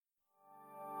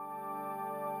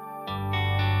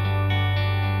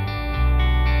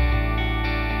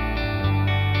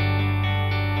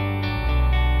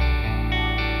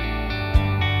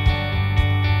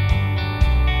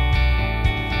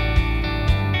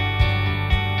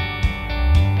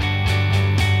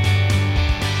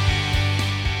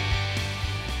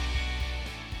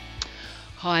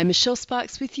Hi, Michelle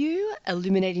Sparks with you,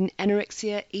 illuminating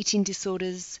anorexia, eating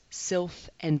disorders, self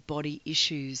and body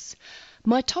issues.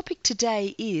 My topic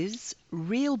today is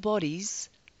real bodies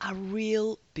are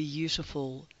real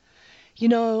beautiful. You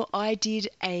know, I did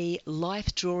a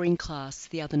life drawing class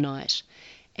the other night,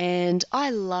 and I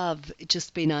love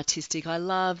just being artistic. I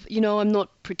love, I'm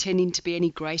not pretending to be any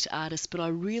great artist, but I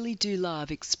really do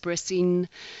love expressing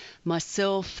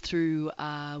myself through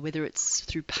whether it's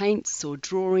through paints or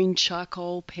drawing,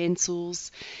 charcoal, pencils.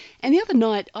 And the other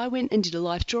night I went and did a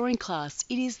life drawing class.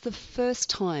 It is the first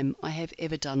time I have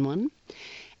ever done one.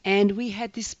 And we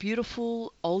had this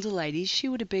beautiful older lady. She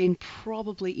would have been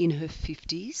probably in her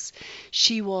 50s.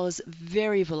 She was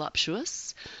very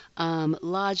voluptuous,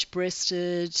 large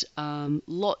breasted,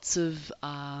 lots of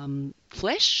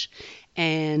flesh,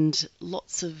 and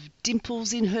lots of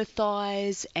dimples in her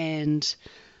thighs, and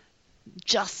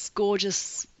just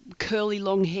gorgeous curly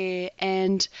long hair.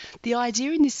 And the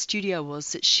idea in this studio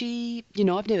was that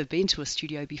I've never been to a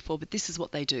studio before, but this is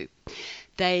what they do.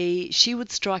 She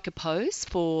would strike a pose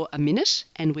for a minute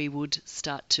and we would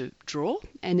start to draw,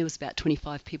 and there was about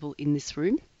 25 people in this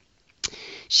room.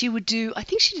 I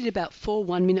think she did about 4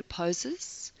 1-minute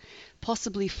poses,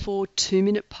 possibly 4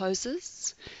 2-minute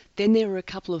poses. Then there were a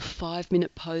couple of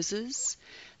 5-minute poses.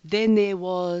 Then there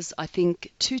was, I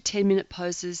think, 2 10-minute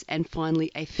poses, and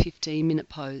finally a 15-minute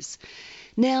pose.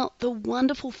 Now, the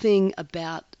wonderful thing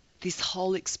about this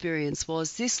whole experience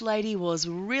was this lady was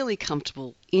really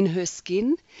comfortable in her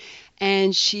skin,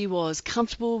 and she was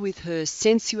comfortable with her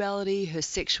sensuality, her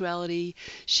sexuality.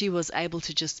 She was able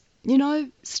to just,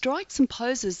 strike some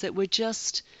poses that were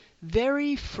just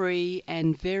very free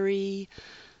and very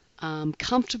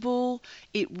comfortable.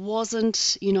 It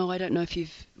wasn't, I don't know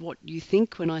what you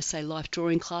think when I say life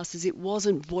drawing classes. It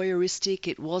wasn't voyeuristic.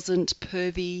 It wasn't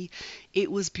pervy.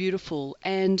 It was beautiful.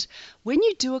 And when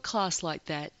you do a class like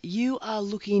that, you are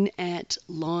looking at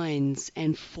lines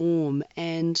and form.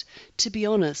 And to be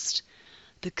honest,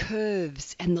 the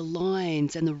curves and the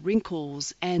lines and the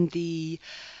wrinkles and the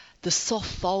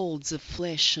soft folds of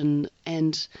flesh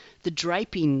and the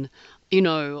draping,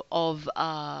 of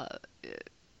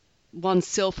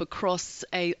oneself across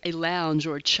a lounge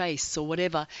or a chase or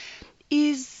whatever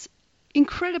is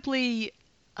incredibly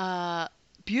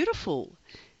beautiful.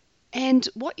 And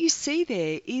what you see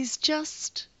there is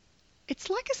it's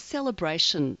like a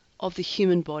celebration of the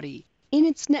human body in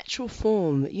its natural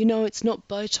form. It's not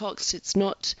Botoxed, it's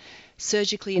not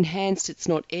surgically enhanced, it's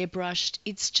not airbrushed,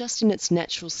 it's just in its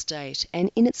natural state. And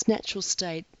in its natural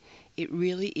state, it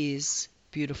really is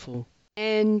beautiful.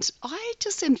 And I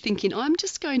just am thinking, I'm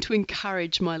just going to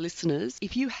encourage my listeners,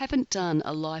 if you haven't done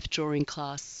a life drawing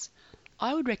class,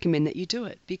 I would recommend that you do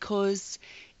it, because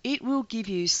it will give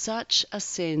you such a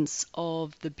sense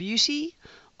of the beauty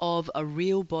of a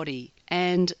real body.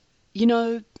 And,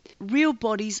 real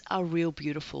bodies are real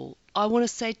beautiful. I want to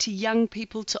say to young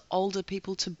people, to older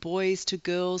people, to boys, to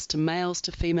girls, to males,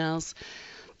 to females,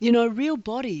 real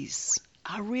bodies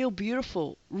are real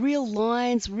beautiful. Real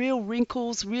lines, real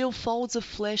wrinkles, real folds of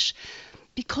flesh,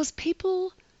 because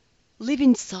people live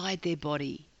inside their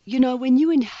body. When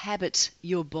you inhabit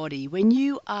your body, when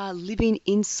you are living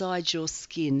inside your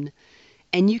skin,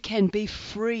 and you can be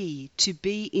free to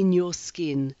be in your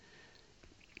skin,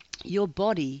 your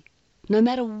body, no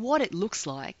matter what it looks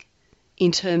like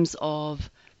in terms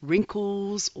of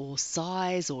wrinkles or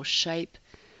size or shape,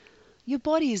 your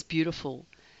body is beautiful.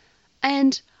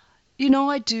 And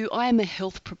I am a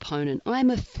health proponent. I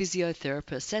am a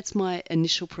physiotherapist. That's my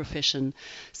initial profession.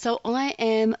 So I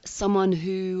am someone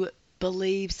who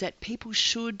believes that people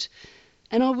should,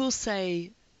 and I will say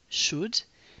should.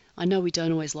 I know we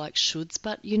don't always like shoulds,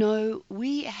 but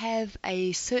we have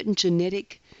a certain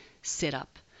genetic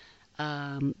setup.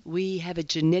 We have a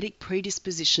genetic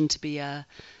predisposition to be a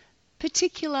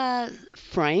particular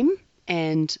frame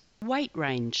and weight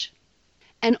range.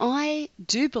 And I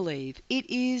do believe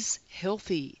it is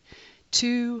healthy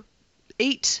to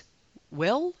eat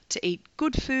well, to eat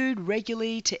good food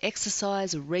regularly, to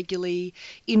exercise regularly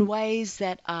in ways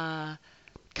that are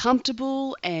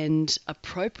comfortable and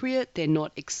appropriate. They're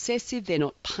not excessive, they're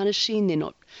not punishing, they're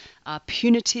not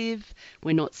punitive.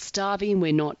 We're not starving,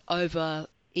 we're not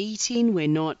overeating, we're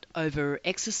not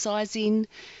over-exercising.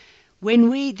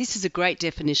 This is a great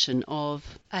definition of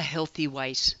a healthy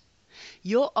weight.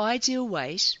 Your ideal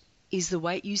weight is the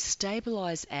weight you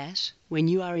stabilise at when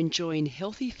you are enjoying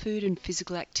healthy food and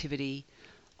physical activity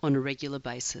on a regular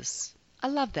basis. I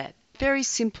love that. Very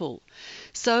simple.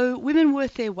 So women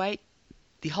worth their weight,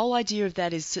 the whole idea of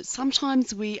that is that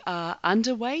sometimes we are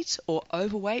underweight or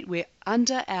overweight. We're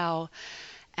under our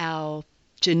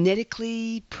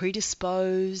genetically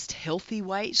predisposed healthy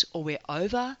weight, or we're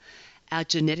over our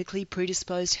genetically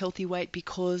predisposed healthy weight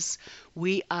because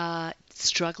we are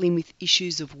struggling with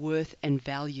issues of worth and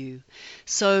value.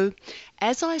 So,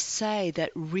 as I say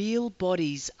that real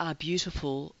bodies are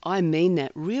beautiful, I mean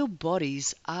that real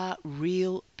bodies are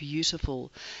real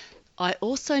beautiful. I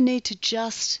also need to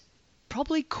just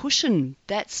probably cushion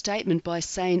that statement by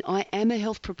saying I am a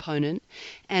health proponent,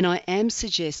 and I am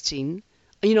suggesting,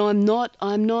 I'm not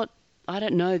I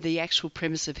don't know the actual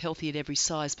premise of healthy at every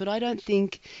size, but I don't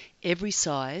think every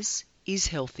size is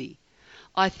healthy.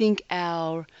 I think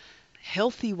our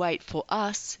healthy weight for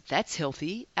us, that's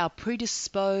healthy. Our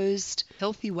predisposed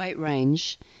healthy weight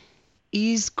range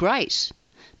is great.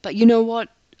 But you know what?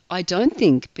 I don't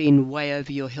think being way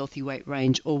over your healthy weight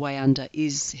range or way under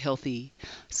is healthy.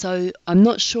 So I'm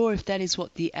not sure if that is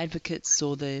what the advocates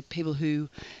or the people who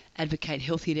advocate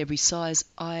healthy at every size.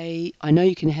 I know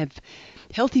you can have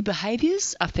healthy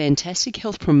behaviours are fantastic,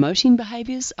 health promoting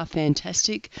behaviours are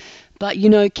fantastic, but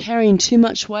carrying too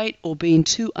much weight or being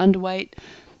too underweight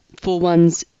for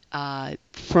one's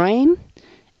frame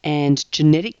and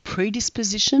genetic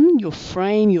predisposition, your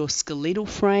frame, your skeletal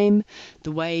frame,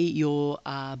 the way your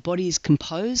body is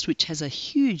composed, which has a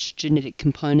huge genetic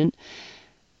component,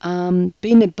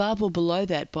 being above or below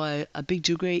that by a big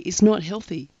degree is not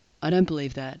healthy. I don't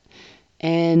believe that.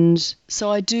 And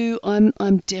so I'm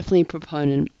definitely a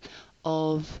proponent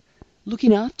of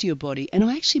looking after your body. And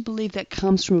I actually believe that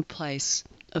comes from a place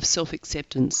of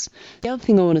self-acceptance. The other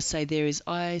thing I want to say there is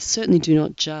I certainly do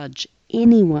not judge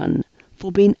anyone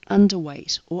for being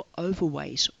underweight or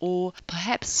overweight, or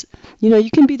perhaps, you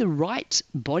can be the right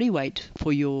body weight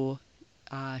for your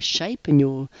shape, and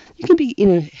you can be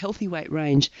in a healthy weight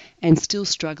range and still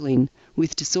struggling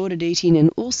with disordered eating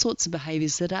and all sorts of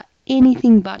behaviours that are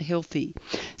anything but healthy.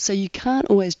 So you can't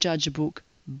always judge a book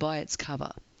by its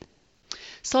cover.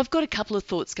 So I've got a couple of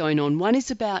thoughts going on. One is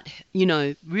about,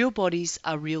 real bodies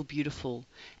are real beautiful,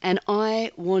 and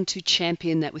I want to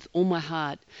champion that with all my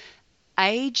heart.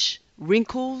 Age,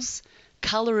 wrinkles,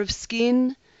 colour of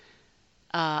skin,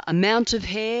 amount of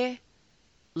hair,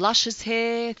 luscious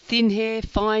hair, thin hair,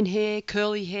 fine hair,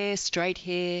 curly hair, straight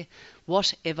hair,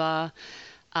 whatever,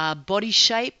 body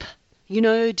shape,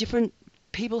 different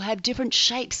people have different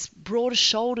shapes, broader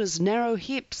shoulders, narrow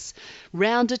hips,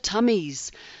 rounder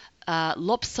tummies,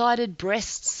 lopsided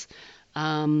breasts,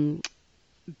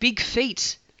 big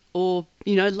feet, or,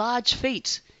 large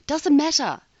feet. Doesn't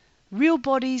matter. Real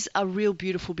bodies are real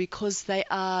beautiful because they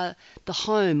are the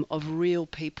home of real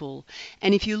people.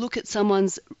 And if you look at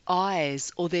someone's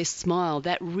eyes or their smile,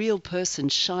 that real person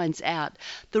shines out.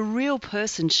 The real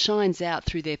person shines out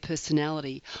through their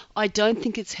personality. I don't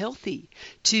think it's healthy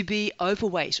to be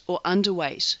overweight or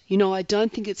underweight. I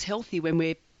don't think it's healthy when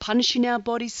we're punishing our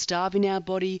body, starving our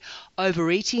body,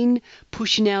 overeating,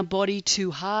 pushing our body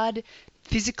too hard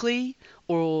physically,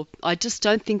 or I just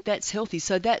don't think that's healthy.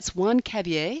 So that's one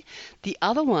caveat. The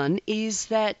other one is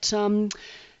that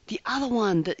the other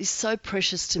one that is so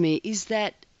precious to me is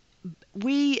that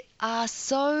we are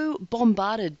so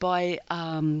bombarded by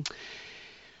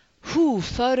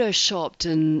photoshopped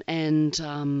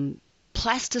and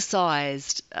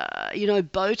plasticized,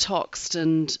 Botoxed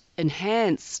and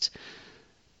enhanced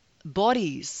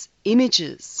bodies,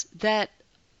 images that,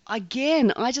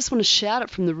 again, I just want to shout it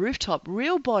from the rooftop.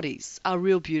 Real bodies are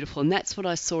real beautiful, and that's what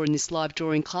I saw in this live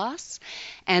drawing class,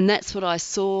 and that's what I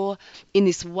saw in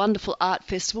this wonderful art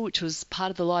festival, which was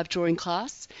part of the live drawing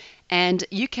class. And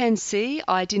you can see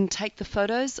I didn't take the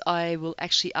photos. I will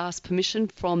actually ask permission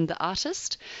from the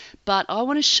artist, but I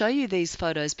want to show you these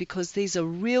photos because these are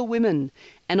real women,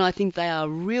 and I think they are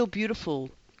real beautiful.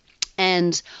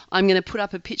 And I'm going to put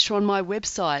up a picture on my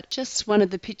website, just one of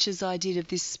the pictures I did of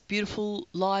this beautiful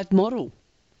live model.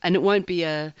 And it won't be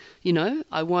it'll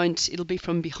be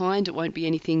from behind. It won't be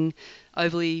anything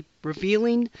overly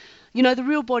revealing. The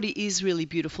real body is really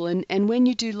beautiful. And when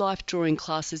you do life drawing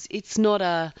classes, it's not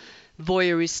a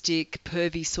voyeuristic,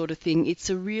 pervy sort of thing.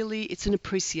 It's an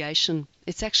appreciation.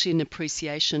 It's actually an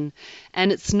appreciation.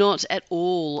 And it's not at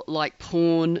all like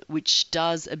porn, which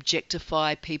does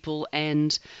objectify people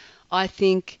and I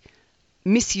think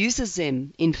misuses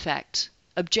them, in fact,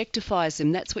 objectifies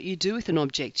them. That's what you do with an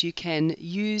object. You can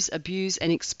use, abuse and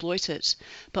exploit it.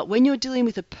 But when you're dealing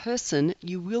with a person,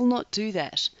 you will not do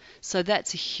that. So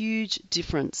that's a huge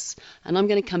difference. And I'm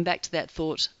going to come back to that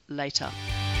thought later.